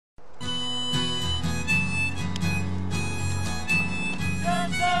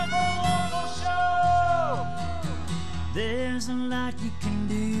There's a lot you can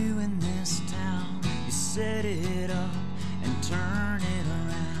do in this town. You set it up and turn it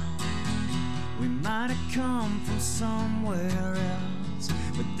around. We might have come from somewhere else,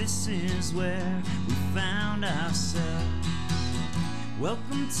 but this is where we found ourselves.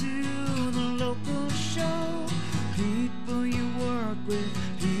 Welcome to the local show. People you work with,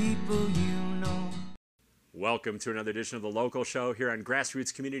 people you know. Welcome to another edition of The Local Show here on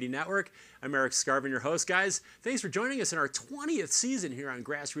GrassRoots Community Network. I'm Erik, Skarvan, your host. Guys, thanks for joining us in our 20th season here on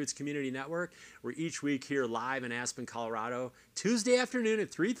GrassRoots Community Network. We're each week here live in Aspen, Colorado, Tuesday afternoon at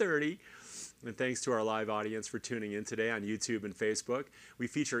 3:30. And thanks to our live audience for tuning in today on YouTube and Facebook. We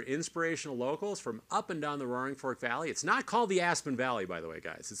feature inspirational locals from up and down the Roaring Fork Valley. It's not called the Aspen Valley, by the way,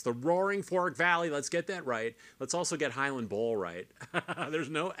 guys. It's the Roaring Fork Valley. Let's get that right. Let's also get Highland Bowl right. There's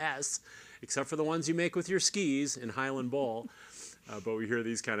no S, except for the ones you make with your skis in Highland Bowl. But we hear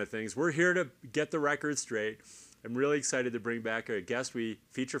these kind of things. We're here to get the record straight. I'm really excited to bring back a guest we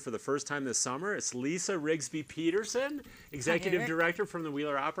feature for the first time this summer. It's Lisa Rigsby Peterson, Executive Director from the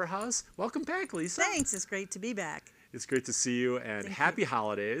Wheeler Opera House. Welcome back, Lisa. Thanks. It's great to be back. It's great to see you, and happy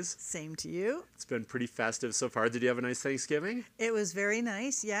holidays. Same to you. It's been pretty festive so far. Did you have a nice Thanksgiving? It was very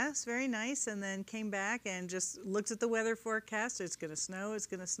nice. Yes, very nice. And then came back and just looked at the weather forecast. It's going to snow. It's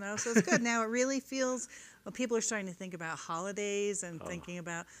going to snow. So it's good. Now it really feels, well, people are starting to think about holidays and thinking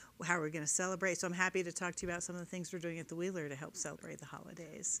about how we're going to celebrate. So I'm happy to talk to you about some of the things we're doing at the Wheeler to help celebrate the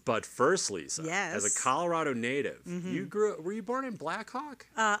holidays. But first, Lisa, yes, as a Colorado native, were you born in Blackhawk?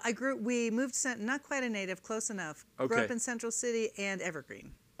 We moved to, not quite a native, close enough. Okay. Grew up in Central City and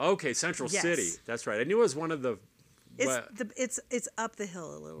Evergreen. Okay, Central City. That's right. I knew it was one of the... It's up the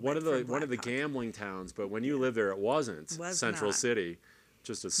hill a little bit. One of the gambling towns, but when you lived there, it wasn't Central City.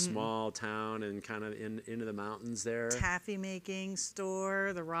 Just a small town and kind of into the mountains there. Taffy making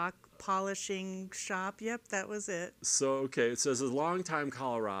store, the rock polishing shop. Yep, that was it. So, okay, so as a longtime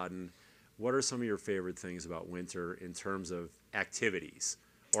Coloradan, what are some of your favorite things about winter in terms of activities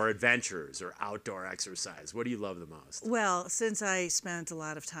or adventures or outdoor exercise? What do you love the most? Well, since I spent a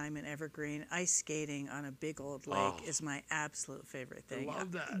lot of time in Evergreen, ice skating on a big old lake is my absolute favorite thing. I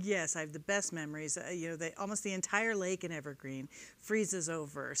love that. Yes, I have the best memories. Almost the entire lake in Evergreen freezes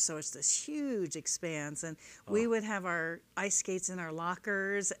over, so it's this huge expanse. And we would have our ice skates in our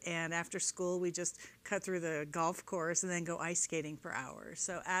lockers, and after school, we just cut through the golf course and then go ice skating for hours.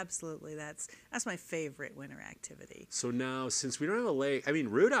 So absolutely, that's my favorite winter activity. So now, since we don't have a lake, I mean,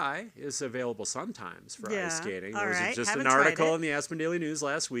 Rudai is available sometimes for ice skating. There was just an article in the Aspen Daily News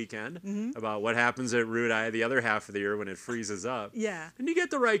last weekend about what happens at Rudai the other half of the year when it freezes up. Yeah. And you get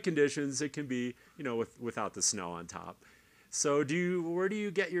the right conditions. It can be, without the snow on top. So where do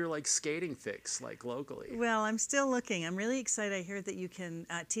you get your skating fix locally? Well, I'm still looking. I'm really excited. I hear that you can,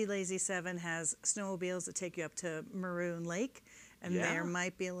 T-Lazy 7 has snowmobiles that take you up to Maroon Lake. And there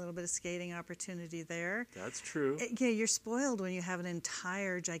might be a little bit of skating opportunity there. That's true. You're spoiled when you have an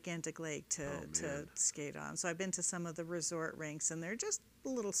entire gigantic lake to skate on. So I've been to some of the resort rinks, and they're just a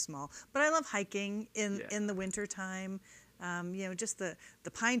little small. But I love hiking in the wintertime. Just the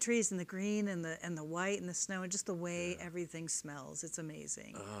pine trees and the green and the white and the snow and just the way everything smells. It's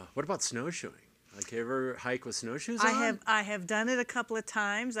amazing. What about snowshoeing? You ever hike with snowshoes on? I have done it a couple of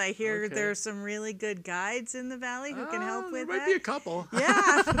times. I hear there's some really good guides in the valley who can help with that. There might be a couple.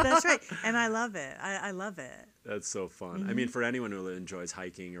 Yeah, that's right. And I love it. I love it. That's so fun. I mean, for anyone who enjoys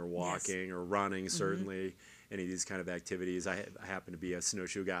hiking or walking or running, certainly any of these kind of activities. I happen to be a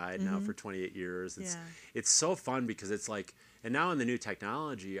snowshoe guide now for 28 years. It's so fun because it's and now in the new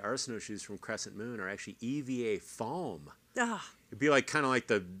technology, our snowshoes from Crescent Moon are actually EVA foam. It'd be kind of like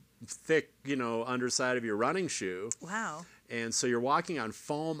the thick, underside of your running shoe. Wow. And so you're walking on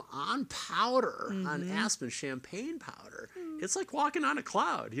foam on powder, on Aspen champagne powder. It's like walking on a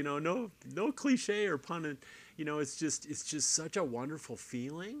cloud, no cliche or pun. It's just such a wonderful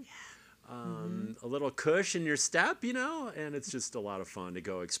feeling. A little cush in your step, and it's just a lot of fun to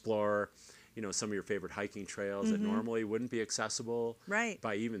go explore, some of your favorite hiking trails that normally wouldn't be accessible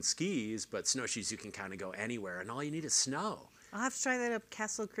by even skis, but snowshoes, you can kind of go anywhere, and all you need is snow. I'll have to try that up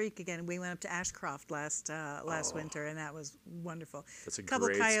Castle Creek again. We went up to Ashcroft last winter, and that was wonderful. That's a couple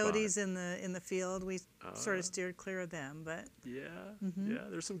great coyotes spot. in the field. We sort of steered clear of them, but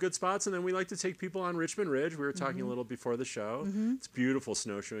there's some good spots. And then we like to take people on Richmond Ridge. We were talking a little before the show. It's a beautiful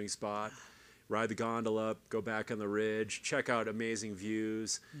snowshoeing spot. Ride the gondola, go back on the ridge, check out amazing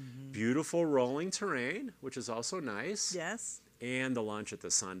views, beautiful rolling terrain, which is also nice. Yes. and the lunch at the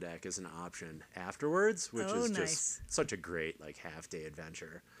Sun Deck is an option afterwards, which is nice. just such a great like half-day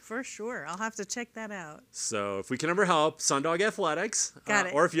adventure. For sure. I'll have to check that out. So if we can ever help, Sundog Athletics. Got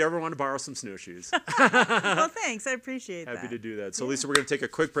it. Or if you ever want to borrow some snowshoes. Well, thanks. I appreciate that. Happy to do that. So Lisa, we're going to take a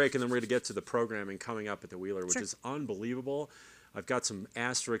quick break, and then we're going to get to the programming coming up at the Wheeler, which is unbelievable. I've got some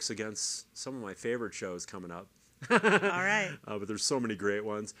asterisks against some of my favorite shows coming up. All right. But there's so many great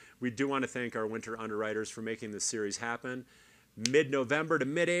ones. We do want to thank our winter underwriters for making this series happen. Mid-November to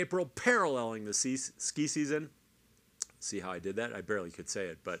mid-April, paralleling the ski season. See how I did that? I barely could say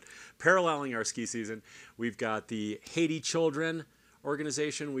it, but paralleling our ski season, we've got the Haiti Children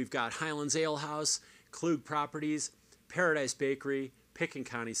organization, we've got Highlands Ale House, Klug Properties, Paradise Bakery, Picken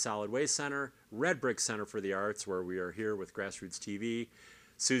County Solid Waste Center, Red Brick Center for the Arts, where we are here with GrassRoots TV,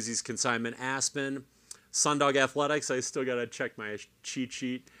 Susie's Consignment Aspen, Sundog Athletics, I still got to check my cheat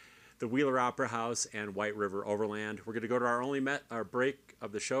sheet, the Wheeler Opera House, and White River Overland. We're going to go to our break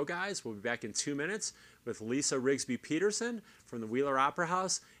of the show, guys. We'll be back in 2 minutes with Lisa Rigsby Peterson from the Wheeler Opera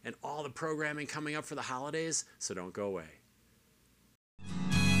House and all the programming coming up for the holidays, so don't go away.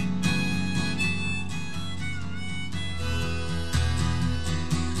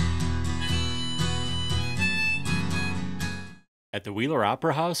 At the Wheeler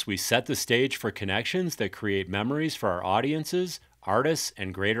Opera House, we set the stage for connections that create memories for our audiences, artists,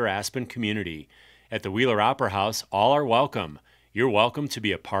 and greater Aspen community. At the Wheeler Opera House, all are welcome. You're welcome to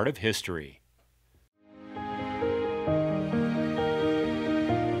be a part of history.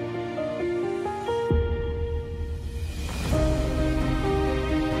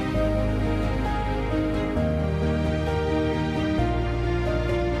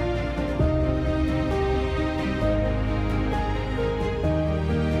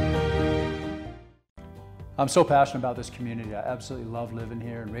 I'm so passionate about this community. I absolutely love living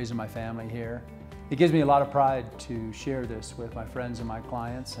here and raising my family here. It gives me a lot of pride to share this with my friends and my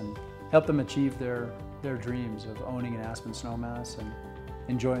clients and help them achieve their dreams of owning an Aspen snowmass and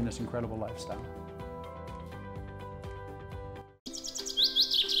enjoying this incredible lifestyle.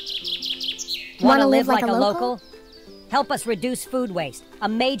 Want to live like a local? Help us reduce food waste, a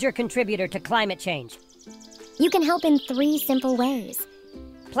major contributor to climate change. You can help in 3 simple ways.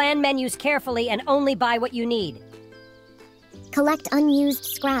 Plan menus carefully and only buy what you need. Collect unused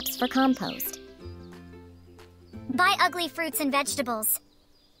scraps for compost. Buy ugly fruits and vegetables.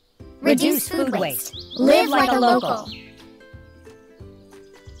 Reduce food waste. Live like a local.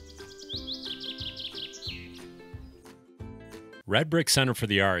 Red Brick Center for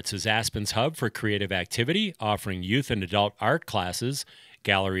the Arts is Aspen's hub for creative activity, offering youth and adult art classes,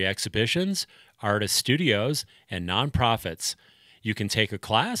 gallery exhibitions, artist studios, and nonprofits. You can take a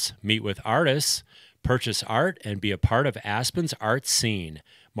class, meet with artists, purchase art, and be a part of Aspen's art scene.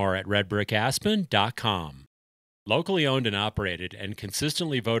 More at redbrickaspen.com. Locally owned and operated and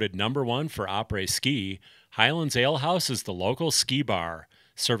consistently voted #1 for après-ski, Highlands Ale House is the local ski bar,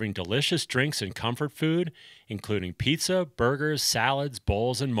 serving delicious drinks and comfort food, including pizza, burgers, salads,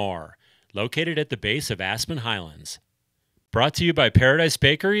 bowls, and more. Located at the base of Aspen Highlands. Brought to you by Paradise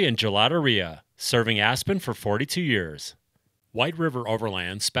Bakery and Gelateria, serving Aspen for 42 years. White River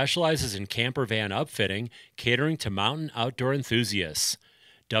Overland specializes in camper van upfitting, catering to mountain outdoor enthusiasts.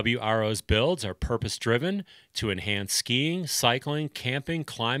 WRO's builds are purpose-driven to enhance skiing, cycling, camping,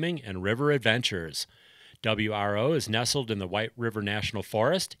 climbing, and river adventures. WRO is nestled in the White River National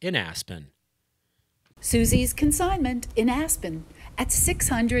Forest in Aspen. Susie's Consignment in Aspen at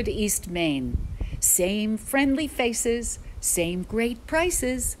 600 East Main. Same friendly faces, same great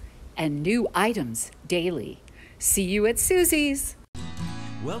prices, and new items daily. See you at Susie's.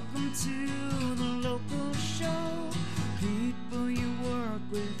 Welcome to the local show. People you work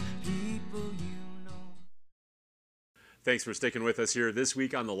with, people you know. Thanks for sticking with us here this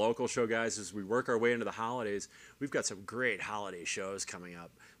week on the local show, guys. As we work our way into the holidays, we've got some great holiday shows coming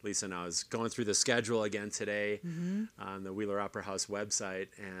up. Lisa and I was going through the schedule again today on the Wheeler Opera House website,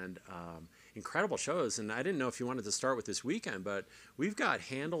 and incredible shows. And I didn't know if you wanted to start with this weekend, but we've got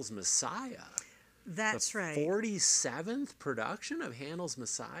Handel's Messiah. That's right. 47th production of Handel's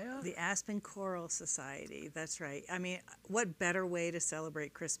Messiah? The Aspen Choral Society. That's right. I mean, what better way to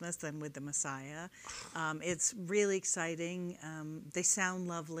celebrate Christmas than with the Messiah? It's really exciting. They sound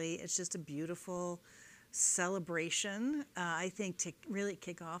lovely. It's just a beautiful celebration, I think, to really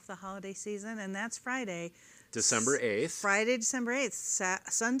kick off the holiday season, and that's Friday. December 8th. Friday, December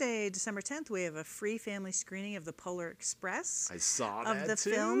 8th. Sunday, December 10th, we have a free family screening of the Polar Express. I saw of that the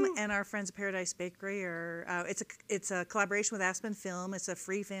too. film, and our friends at Paradise Bakery are. It's a collaboration with Aspen Film. It's a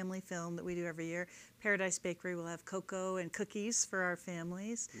free family film that we do every year. Paradise Bakery will have cocoa and cookies for our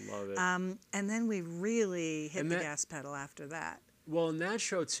families. Love it. And then we really hit the gas pedal after that. Well, in that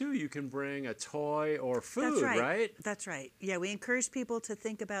show, too, you can bring a toy or food, That's right. right? That's right. Yeah, we encourage people to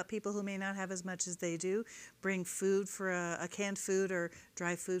think about people who may not have as much as they do. Bring food for a canned food or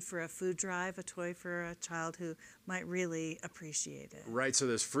dry food for a food drive, a toy for a child who might really appreciate it. Right, so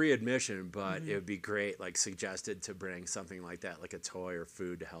there's free admission, but it would be great, like suggested to bring something like that, like a toy or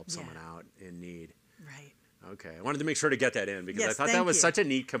food to help someone out in need. Right. Okay, I wanted to make sure to get that in because I Yes, thought that thank was you. such a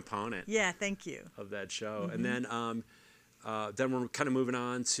neat component Yeah, thank you. of that show. And then we're kind of moving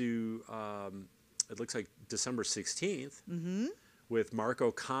on to, it looks like December 16th with Mark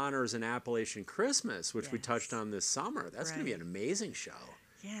O'Connor's An Appalachian Christmas, which we touched on this summer. That's going to be an amazing show.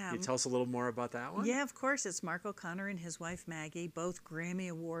 Yeah. Can you tell us a little more about that one? Yeah, of course. It's Mark O'Connor and his wife Maggie, both Grammy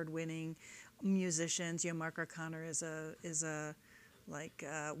Award-winning musicians. You know, Mark O'Connor is a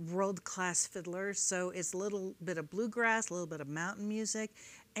world-class fiddler, so it's a little bit of bluegrass, a little bit of mountain music,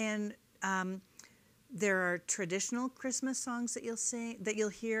 and there are traditional Christmas songs that you'll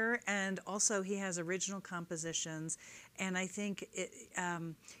hear, and also he has original compositions. And I think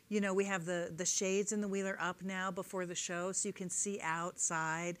we have the shades in the Wheeler up now before the show, so you can see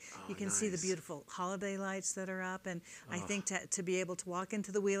outside. You can see the beautiful holiday lights that are up, and I think to be able to walk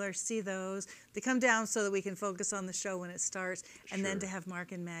into the Wheeler, see those. They come down so that we can focus on the show when it starts, and then to have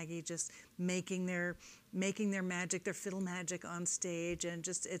Mark and Maggie just making their magic, their fiddle magic on stage, and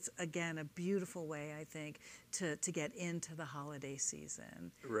just it's again a beautiful way, I think, to get into the holiday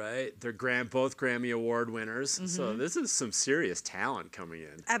season. Right, they're both Grammy Award winners, so this is some serious talent coming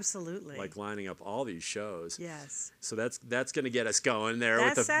in. Absolutely, like lining up all these shows. Yes. So that's going to get us going there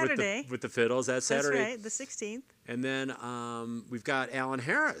That's Saturday. with the fiddles. That's Saturday. That's right, the 16th. And then we've got Alan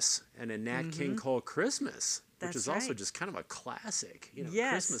Harris and a Nat King Cole Christmas, which is also just kind of a classic,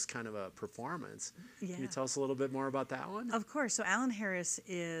 Christmas kind of a performance. Yeah. Can you tell us a little bit more about that one? Of course. So Alan Harris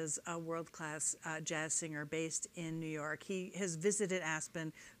is a world-class jazz singer based in New York. He has visited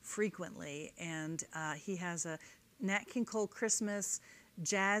Aspen frequently, and he has a Nat King Cole Christmas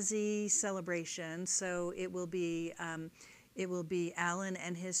jazzy celebration. So it will be Alan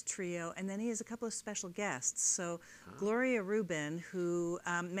and his trio, and then he has a couple of special guests. So Gloria Rubin, who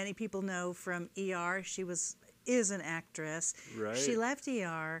many people know from ER, is an actress. Right. She left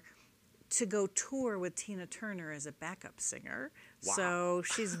ER to go tour with Tina Turner as a backup singer. Wow. So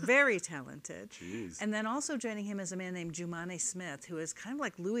she's very talented. Jeez. And then also joining him is a man named Jumane Smith, who is kind of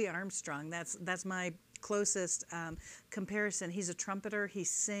like Louis Armstrong. That's my closest comparison. He's a trumpeter. He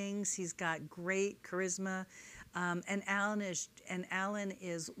sings. He's got great charisma. And Alan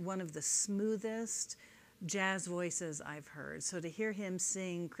is one of the smoothest jazz voices I've heard. So to hear him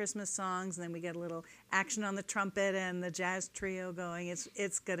sing Christmas songs, and then we get a little action on the trumpet and the jazz trio going,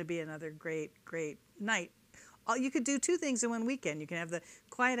 it's going to be another great night. You could do two things in one weekend. You can have the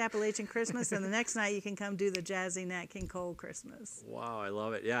quiet Appalachian Christmas, and the next night you can come do the jazzy Nat King Cole Christmas. Wow, I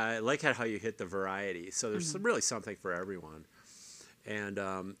love it. Yeah, I like how you hit the variety. So there's really something for everyone. And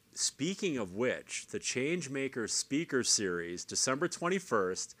speaking of which, the Changemakers Speaker Series, December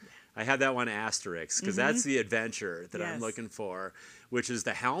 21st, I had that one asterisk because that's the adventure that I'm looking for, which is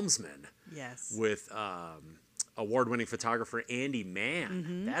The Helmsman. Yes. With award-winning photographer Andy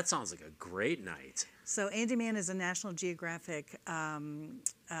Mann. That sounds like a great night. So Andy Mann is a National Geographic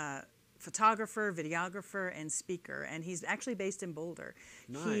photographer, videographer, and speaker, and he's actually based in Boulder.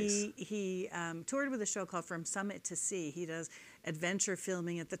 Nice. He toured with a show called From Summit to Sea. He does adventure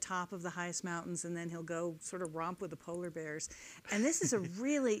filming at the top of the highest mountains, and then he'll go sort of romp with the polar bears. And this is a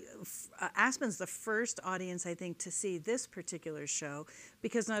really, Aspen's the first audience, I think, to see this particular show,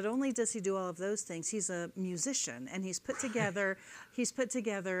 because not only does he do all of those things, he's a musician, and he's put together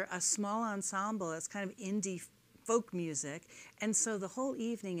a small ensemble that's kind of indie folk music, and so the whole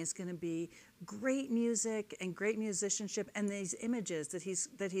evening is going to be great music and great musicianship, and these images that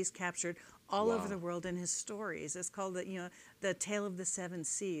he's captured all over the world in his stories. It's called the Tale of the Seven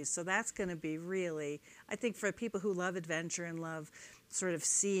Seas. So that's going to be really, I think, for people who love adventure and love sort of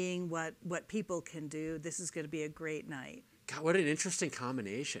seeing what people can do, this is going to be a great night. God, what an interesting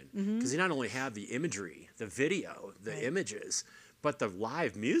combination. Because you not only have the imagery, the video, the images, but the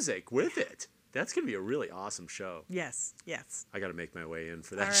live music with it. That's going to be a really awesome show. Yes, yes. I got to make my way in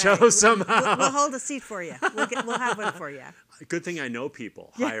for that All show right. somehow. We'll hold a seat for you. We'll have one for you. Good thing I know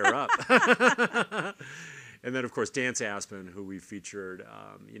people higher up. And then, of course, Dance Aspen, who we featured,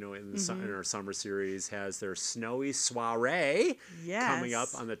 in our summer series, has their snowy soiree coming up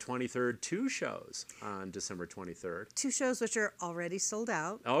on the 23rd. 2 shows on December 23rd. 2 shows which are already sold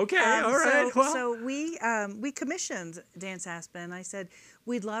out. Okay, all right. So we commissioned Dance Aspen. I said,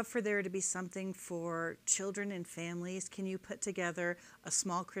 we'd love for there to be something for children and families. Can you put together a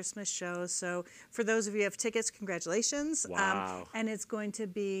small Christmas show? So for those of you who have tickets, congratulations. Wow. And it's going to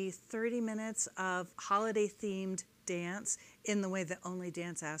be 30 minutes of holiday-themed dance in the way that only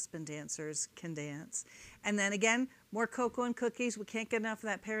Dance Aspen dancers can dance. And then again, more cocoa and cookies. We can't get enough of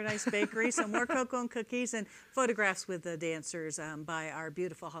that Paradise Bakery, so more cocoa and cookies and photographs with the dancers by our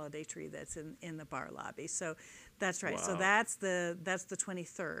beautiful holiday tree that's in the bar lobby. So that's right. Wow. So that's the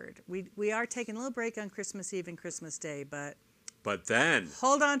 23rd. We are taking a little break on Christmas Eve and Christmas Day, but then,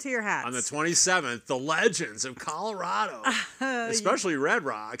 hold on to your hats. on the 27th, the Legends of Colorado, especially Red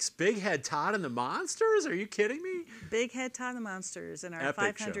Rocks, Big Head Todd and the Monsters. Are you kidding me? Big Head Todd and the Monsters in our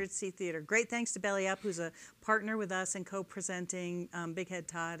Epic 500-seat theater. Great thanks to Belly Up, who's a partner with us and co-presenting Big Head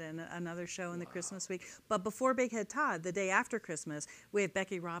Todd and another show in the Christmas week. But before Big Head Todd, the day after Christmas, we have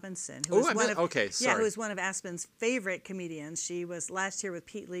Becky Robinson, who is one of Aspen's favorite comedians. She was last year with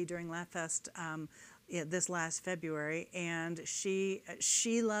Pete Lee during Laugh Fest this last February, and she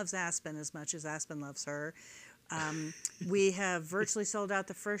loves Aspen as much as Aspen loves her. We have virtually sold out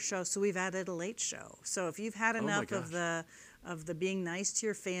the first show, so we've added a late show. So if you've had enough of the being nice to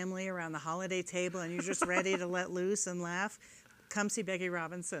your family around the holiday table and you're just ready to let loose and laugh, come see Becky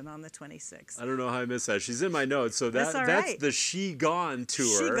Robinson on the 26th. I don't know how I missed that. She's in my notes. So that's the She Gone tour.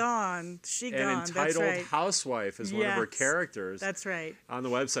 She Gone. And entitled That's right. Housewife is one of her characters. That's right. On the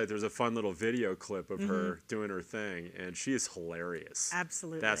website, there's a fun little video clip of her doing her thing, and she is hilarious.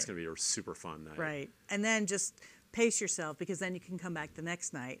 Absolutely. That's going to be a super fun night. Right. And then just pace yourself, because then you can come back the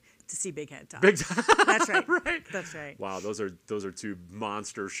next night to see Big Head Todd. That's right. Right. That's right. Wow, those are 2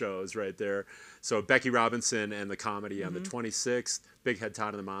 monster shows right there. So Becky Robinson and the comedy on the 26th, Big Head Todd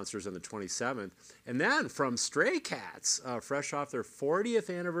and the Monsters on the 27th. And then from Stray Cats, fresh off their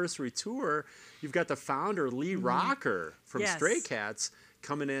 40th anniversary tour, you've got the founder, Lee Rocker from Stray Cats,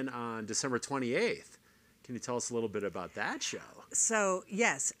 coming in on December 28th. Can you tell us a little bit about that show? So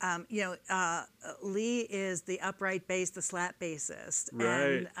yes, Lee is the upright bass, the slap bassist,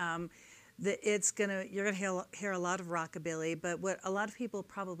 right? And you're gonna hear a lot of rockabilly. But what a lot of people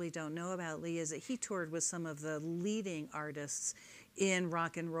probably don't know about Lee is that he toured with some of the leading artists in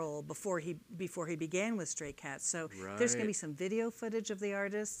rock and roll before he began with Stray Cats. So there's going to be some video footage of the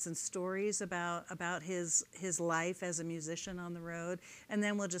artists and stories about his life as a musician on the road, and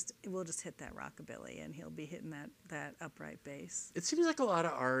then we'll just hit that rockabilly, and he'll be hitting that upright bass. It seems like a lot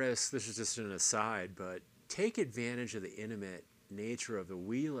of artists, this is just an aside, but take advantage of the intimate nature of the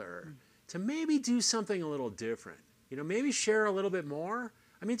Wheeler to maybe do something a little different. Maybe share a little bit more.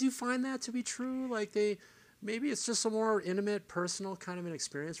 I mean, do you find that to be true? Like maybe it's just a more intimate, personal kind of an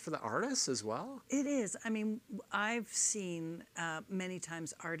experience for the artists as well? It is. I mean, I've seen many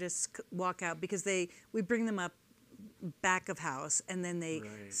times artists walk out because we bring them up back of house, and then they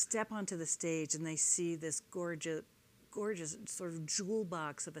step onto the stage and they see this gorgeous sort of jewel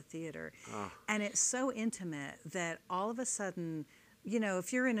box of a theater. And it's so intimate that all of a sudden,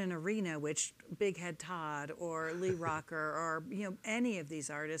 if you're in an arena, which Big Head Todd or Lee Rocker or, any of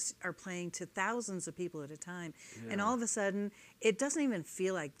these artists are playing to thousands of people at a time, and all of a sudden, it doesn't even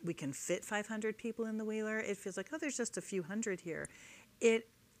feel like we can fit 500 people in the Wheeler. It feels like, there's just a few hundred here.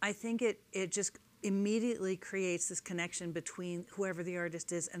 I think it just immediately creates this connection between whoever the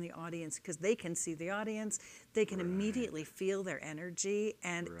artist is and the audience, because they can see the audience, they can immediately feel their energy,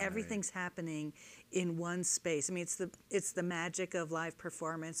 and everything's happening in one space. I mean, it's the magic of live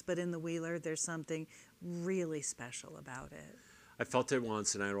performance, but in the Wheeler, there's something really special about it. I felt it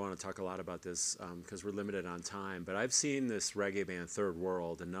once, and I don't want to talk a lot about this because we're limited on time, but I've seen this reggae band Third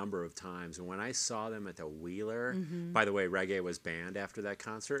World a number of times, and when I saw them at the Wheeler, by the way, reggae was banned after that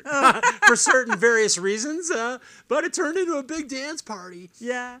concert for certain various reasons, but it turned into a big dance party.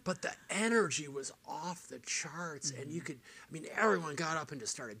 Yeah. But the energy was off the charts, and everyone got up and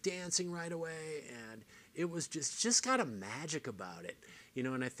just started dancing right away, and it was just got a magic about it,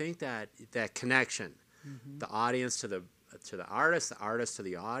 and I think that connection, the audience to the to the artist to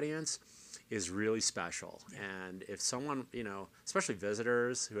the audience is really special. And if someone, you know, especially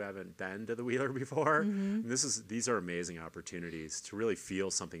visitors who haven't been to the Wheeler before, these are amazing opportunities to really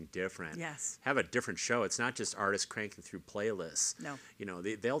feel something different. Yes. Have a different show. It's not just artists cranking through playlists. No. You know,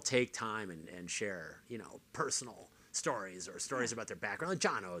 they'll take time and share, you know, personal stories or stories about their background.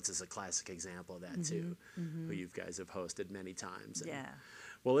 John Oates is a classic example of that too, who you guys have hosted many times. And,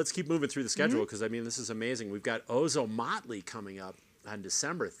 well, let's keep moving through the schedule because, I mean, this is amazing. We've got Ozo Motley coming up on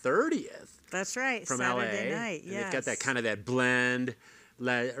December 30th. That's right, from Saturday LA. night. And they've got that kind of that blend,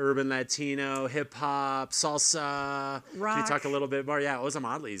 urban Latino, hip hop, salsa. Rock. Can you talk a little bit more? Yeah, Ozo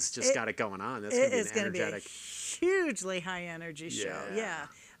Motley's just got it going on. That's going to be an energetic. Be a hugely high energy show. Yeah.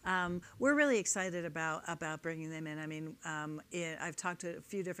 We're really excited about bringing them in. I mean, I've talked to a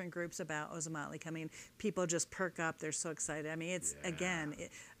few different groups about Ozo Motley coming. People just perk up. They're so excited. I mean, it's, again,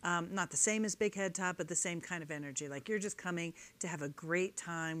 not the same as Big Head Top, but the same kind of energy. Like, you're just coming to have a great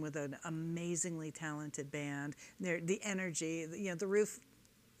time with an amazingly talented band. The energy, you know, the roof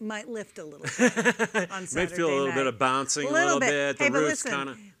might lift a little bit on Saturday Might feel a little night. bit of bouncing a little bit. Hey, the but roof's listen, kind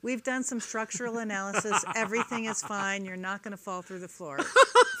of... we've done some structural analysis. Everything is fine. You're not going to fall through the floor.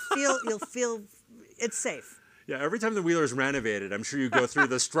 You'll feel it's safe. Yeah, every time the Wheeler's renovated, I'm sure you go through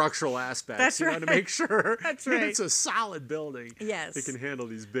the structural aspects. That's you know, to make sure That's that right. it's a solid building. Yes. That can handle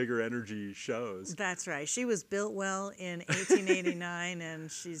these bigger energy shows. That's right. She was built well in 1889, and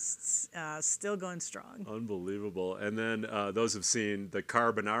she's still going strong. Unbelievable. And then those have seen the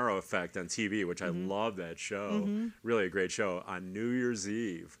Carbonaro Effect on TV, which I love that show. Really a great show. On New Year's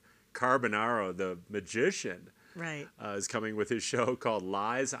Eve, Carbonaro, the magician, Right. is coming with his show called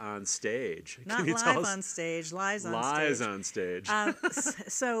Lies on Stage. Not live on stage, lies on stage. Lies on stage.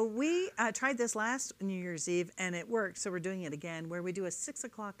 So we tried this last New Year's Eve, and it worked. So we're doing it again, where we do a 6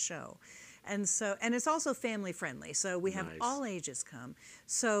 o'clock show. And it's also family friendly. So we have all ages come.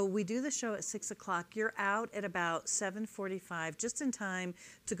 So we do the show at 6 o'clock. You're out at about 7:45, just in time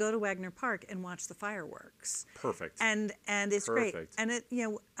to go to Wagner Park and watch the fireworks. Perfect. And it's great. Perfect. And it,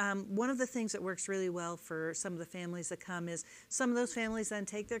 you know, one of the things that works really well for some of the families that come is some of those families then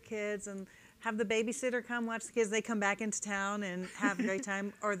take their kids and have the babysitter come watch the kids. They come back into town and have a great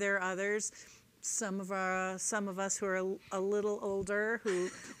time. Or there are others. Some of us who are a little older,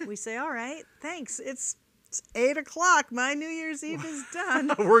 who we say, all right, thanks. It's 8 o'clock. My New Year's Eve is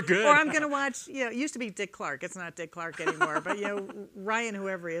done. We're good. Or I'm going to watch, you know, it used to be Dick Clark. It's not Dick Clark anymore. But, you know, Ryan,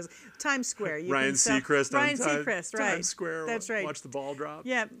 whoever he is, Times Square. Ryan Seacrest on Seacrest, right. Times Square. That's right. Watch the ball drop.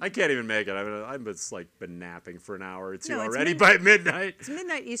 Yeah. I can't even make it. I've been napping for an hour or two No, it's already by midnight. It's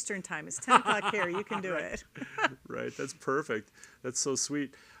midnight Eastern time. It's 10 o'clock here. You can do it. Right. That's perfect. That's so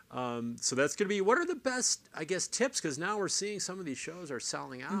sweet. So that's going to be, what are the best, I guess, tips? Because now we're seeing some of these shows are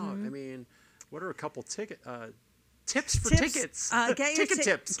selling out. I mean, what are a couple tips for tickets? Tips.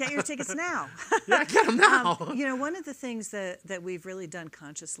 Get your tickets now. Yeah, get them now. You know, one of the things that we've really done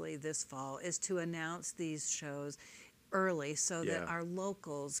consciously this fall is to announce these shows early so that our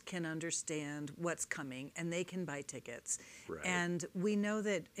locals can understand what's coming and they can buy tickets. Right. And we know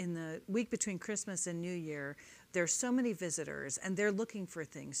that in the week between Christmas and New Year, there's so many visitors and they're looking for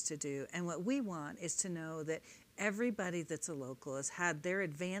things to do. And what we want is to know that everybody that's a local has had their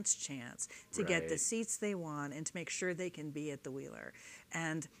advanced chance to get the seats they want and to make sure they can be at the Wheeler.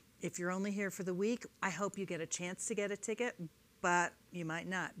 And if you're only here for the week, I hope you get a chance to get a ticket, but you might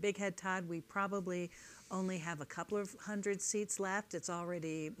not. Big Head Todd, we probably only have a couple of hundred seats left. It's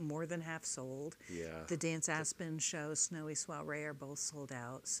already more than half sold. Yeah. The Dance Aspen show, Snowy Soiree are both sold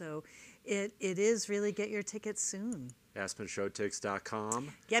out. So it is really get your tickets soon.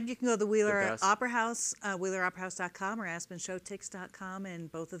 AspenShowTix.com. Yep, you can go to the Wheeler Opera House, WheelerOperaHouse.com or AspenShowTix.com, and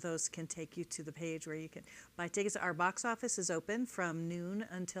both of those can take you to the page where you can buy tickets. Our box office is open from noon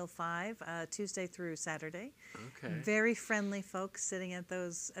until 5, Tuesday through Saturday. Okay. Very friendly folks sitting at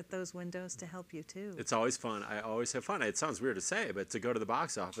those windows to help you too. It's always fun. I always have fun. It sounds weird to say, but to go to the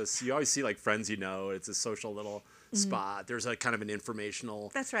box office, you always see like friends you know. It's a social little spot. There's a kind of an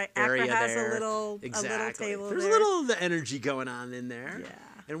informational That's right. area Accra has there. a little table There's there. a little of the energy going on in there. Yeah.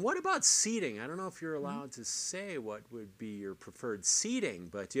 And what about seating? I don't know if you're allowed to say what would be your preferred seating,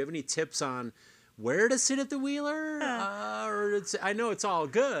 but do you have any tips on where to sit at the Wheeler? I know it's all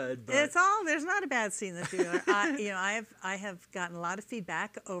good, but there's not a bad seat in the Wheeler. I have gotten a lot of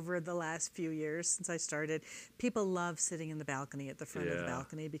feedback over the last few years since I started. People love sitting in the balcony at the front of the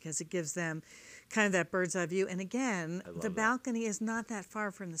balcony because it gives them kind of that bird's eye view. And again, the balcony is not that far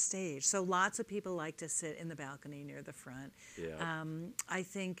from the stage. So lots of people like to sit in the balcony near the front. Yeah. I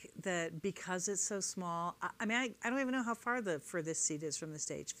think that because it's so small, I don't even know how far the furthest seat is from the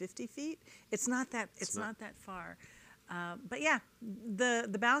stage. 50 feet? It's not that far. But yeah,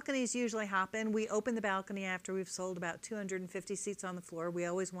 the balconies usually happen. We open the balcony after we've sold about 250 seats on the floor. We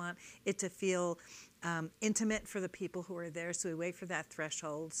always want it to feel intimate for the people who are there, so we wait for that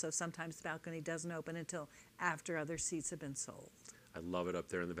threshold. So sometimes the balcony doesn't open until after other seats have been sold. I love it up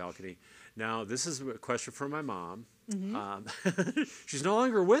there in the balcony. Now, this is a question from my mom. She's no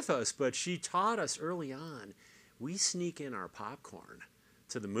longer with us, but she taught us early on, we sneak in our popcorn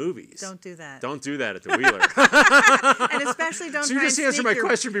to the movies. Don't do that. Don't do that at the Wheeler. And especially don't So you try just and answered sneak my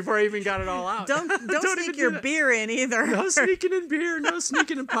question before I even got it all out. Don't sneak your beer in either. No sneaking in beer, no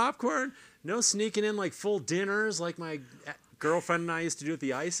sneaking in popcorn, no sneaking in like full dinners like my girlfriend and I used to do at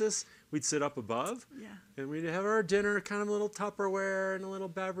the ISIS. We'd sit up above, and we'd have our dinner, kind of a little Tupperware and a little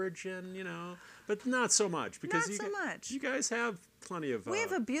beverage, and but not so much because you guys have plenty of. We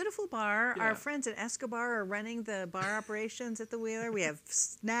have a beautiful bar. Our friends at Escobar are running the bar operations at the Wheeler. We have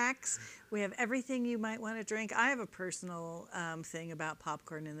snacks. We have everything you might want to drink. I have a personal thing about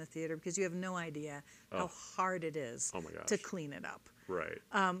popcorn in the theater because you have no idea how hard it is to clean it up. Right.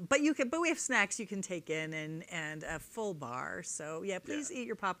 But we have snacks you can take in and a full bar. So please eat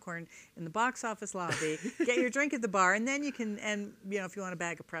your popcorn in the box office lobby. Get your drink at the bar, and then you can if you want a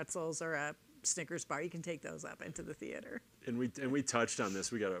bag of pretzels or a Snickers bar, you can take those up into the theater. And we touched on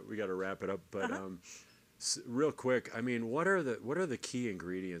this. We gotta wrap it up, but real quick. I mean, what are the key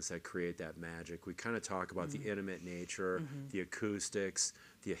ingredients that create that magic? We kind of talk about the intimate nature, the acoustics,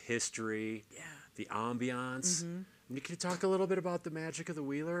 the history, the ambiance. Can you talk a little bit about the magic of the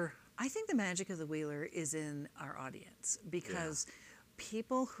Wheeler? I think the magic of the Wheeler is in our audience because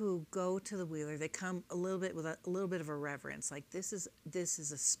people who go to the Wheeler, they come a little bit with a little bit of a reverence. Like this is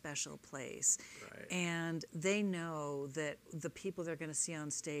a special place, and they know that the people they're going to see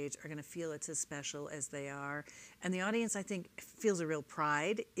on stage are going to feel it's as special as they are. And the audience, I think, feels a real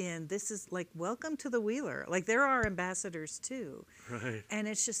pride in this is like welcome to the Wheeler. Like there are ambassadors too, and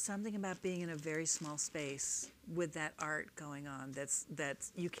it's just something about being in a very small space with that art going on that's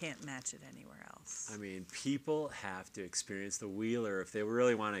you can't match it anywhere else. I mean, people have to experience the Wheeler if they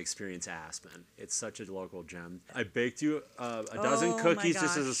really want to experience Aspen. It's such a local gem. I baked you a dozen cookies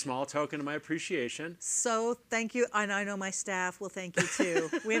just as a small token of my appreciation. So thank you, and I know my staff will thank you too.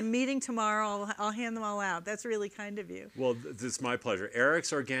 We have a meeting tomorrow. I'll hand them all out. That's really kind of you. Well, this is my pleasure.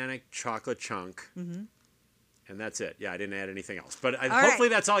 Erik's Organic Chocolate Chunk. And that's it. Yeah, I didn't add anything else. But hopefully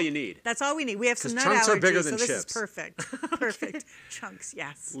that's all you need. That's all we need. We have some nut chunks allergies, are bigger than so this chips. is perfect. Perfect. Chunks,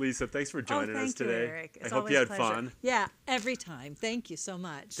 yes. Lisa, thanks for joining us today. Thank you, Erik. I hope you had pleasure. fun. Yeah, every time. Thank you so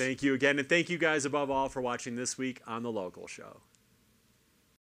much. Thank you again. And thank you guys above all for watching this week on The Local Show.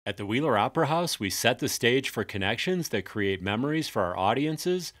 At the Wheeler Opera House, we set the stage for connections that create memories for our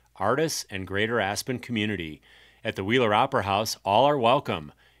audiences, artists, and greater Aspen community. At the Wheeler Opera House, all are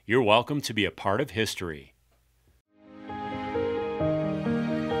welcome. You're welcome to be a part of history.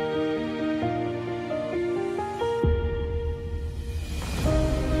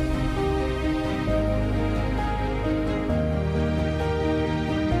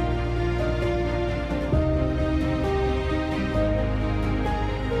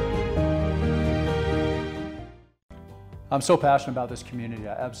 I'm so passionate about this community.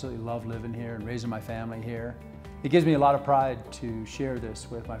 I absolutely love living here and raising my family here. It gives me a lot of pride to share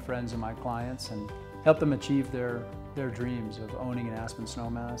this with my friends and my clients and help them achieve their dreams of owning an Aspen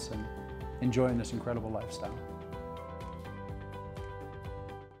snowmass and enjoying this incredible lifestyle.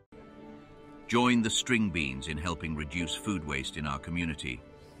 Join the string beans in helping reduce food waste in our community.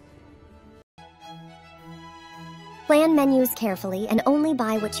 Plan menus carefully and only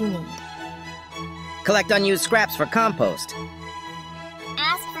buy what you need. Collect unused scraps for compost.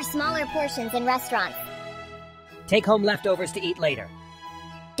 Ask for smaller portions in restaurants. Take home leftovers to eat later.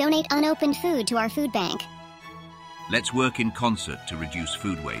 Donate unopened food to our food bank. Let's work in concert to reduce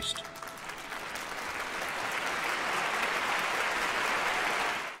food waste.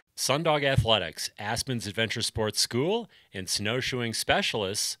 Sundog Athletics, Aspen's adventure sports school and snowshoeing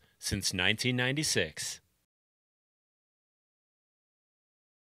specialists since 1996.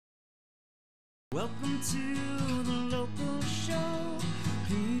 Welcome to